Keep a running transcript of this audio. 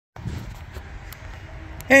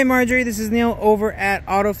Hey Marjorie, this is Neil over at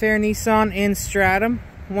Auto Fair Nissan in Stratham.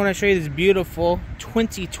 I want to show you this beautiful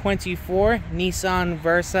 2024 Nissan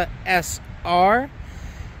Versa SR.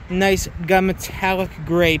 Nice gunmetallic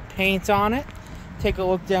gray paint on it. Take a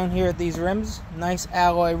look down here at these rims. Nice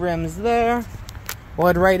alloy rims there. We'll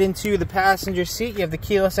head right into the passenger seat. You have the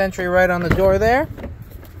keyless entry right on the door there.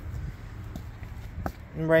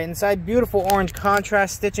 And right inside, beautiful orange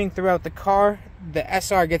contrast stitching throughout the car. The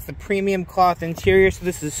SR gets the premium cloth interior, so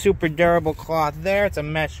this is super durable cloth there. It's a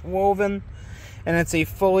mesh woven, and it's a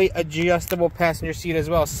fully adjustable passenger seat as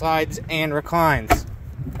well, slides and reclines.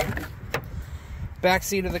 Back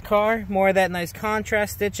seat of the car, more of that nice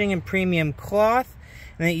contrast stitching and premium cloth,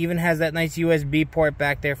 and it even has that nice USB port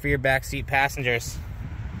back there for your back seat passengers.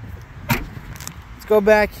 Let's go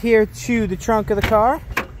back here to the trunk of the car.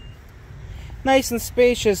 Nice and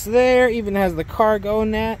spacious there, even has the cargo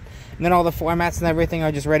net. And then all the floor mats and everything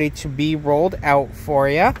are just ready to be rolled out for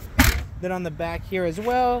you. Then on the back here as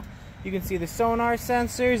well, you can see the sonar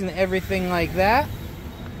sensors and everything like that.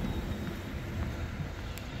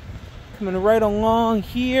 Coming right along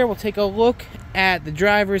here, we'll take a look at the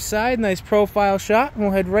driver's side. Nice profile shot, and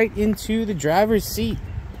we'll head right into the driver's seat.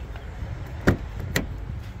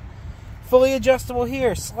 Fully adjustable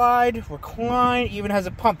here, slide, recline, even has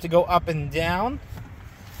a pump to go up and down.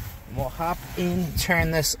 We'll hop in,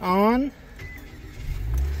 turn this on.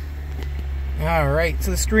 Alright,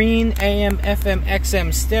 so the screen, AM, FM,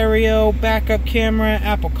 XM stereo, backup camera,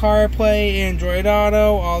 Apple CarPlay, Android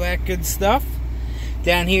Auto, all that good stuff.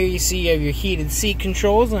 Down here you see you have your heated seat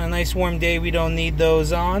controls. On a nice warm day we don't need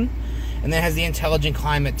those on. And then it has the intelligent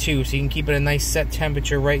climate too, so you can keep it a nice set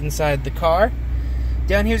temperature right inside the car.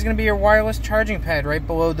 Down here is going to be your wireless charging pad right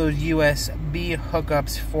below those USB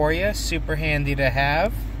hookups for you. Super handy to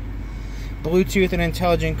have. Bluetooth and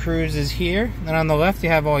intelligent cruise is here. Then on the left you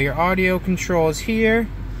have all your audio controls here.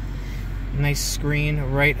 Nice screen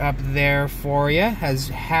right up there for you. Has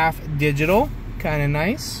half digital. Kind of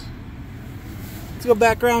nice. Let's go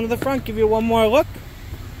back around to the front, give you one more look.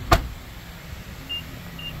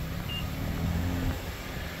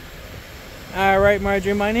 Alright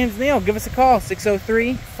Marjorie, my name's Neil. Give us a call,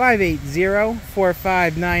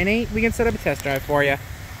 603-580-4598. We can set up a test drive for you.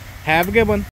 Have a good one.